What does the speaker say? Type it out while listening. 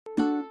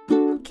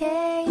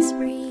case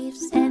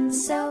briefs, and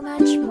so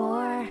much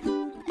more.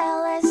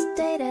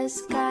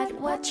 LSData's got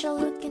what you're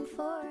looking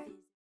for.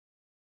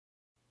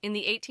 In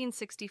the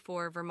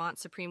 1864 Vermont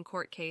Supreme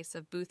Court case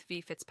of Boothe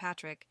v.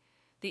 Fitzpatrick,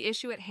 the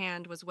issue at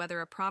hand was whether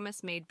a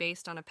promise made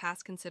based on a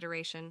past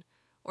consideration,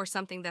 or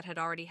something that had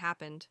already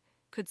happened,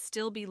 could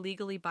still be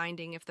legally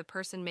binding if the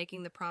person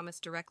making the promise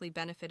directly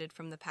benefited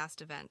from the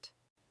past event.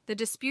 The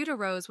dispute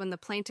arose when the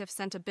plaintiff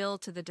sent a bill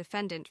to the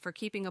defendant for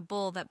keeping a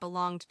bull that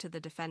belonged to the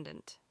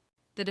defendant.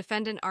 The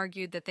defendant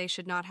argued that they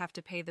should not have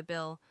to pay the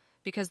bill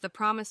because the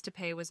promise to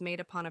pay was made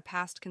upon a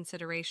past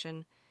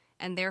consideration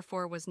and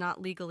therefore was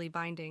not legally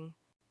binding.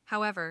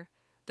 However,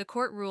 the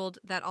court ruled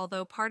that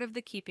although part of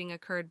the keeping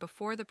occurred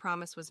before the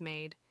promise was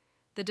made,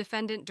 the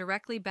defendant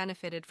directly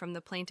benefited from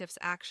the plaintiff's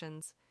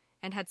actions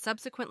and had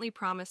subsequently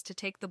promised to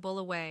take the bull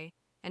away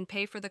and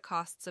pay for the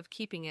costs of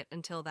keeping it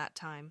until that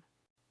time.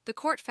 The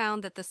court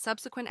found that the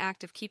subsequent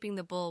act of keeping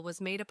the bull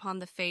was made upon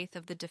the faith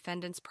of the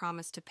defendant's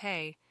promise to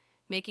pay,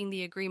 making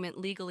the agreement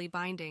legally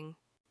binding.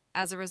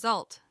 As a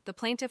result, the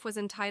plaintiff was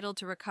entitled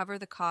to recover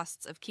the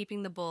costs of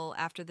keeping the bull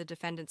after the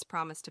defendant's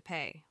promise to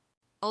pay.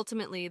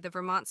 Ultimately, the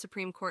Vermont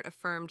Supreme Court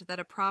affirmed that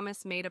a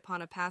promise made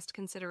upon a past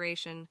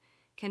consideration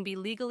can be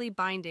legally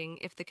binding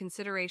if the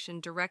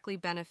consideration directly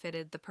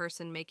benefited the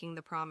person making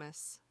the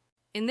promise.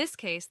 In this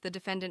case, the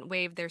defendant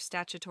waived their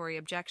statutory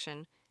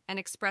objection and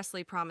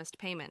expressly promised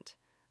payment,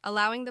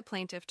 allowing the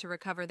plaintiff to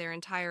recover their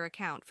entire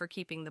account for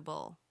keeping the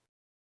bull.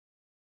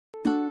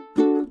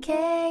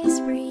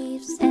 Case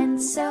briefs,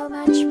 and so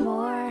much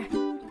more.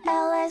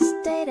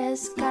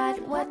 LSData's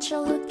got what you're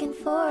looking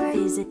for.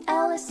 Visit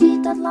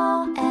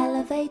lsd.law,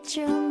 elevate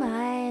your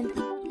mind.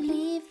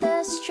 Leave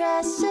the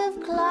stress of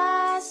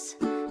class.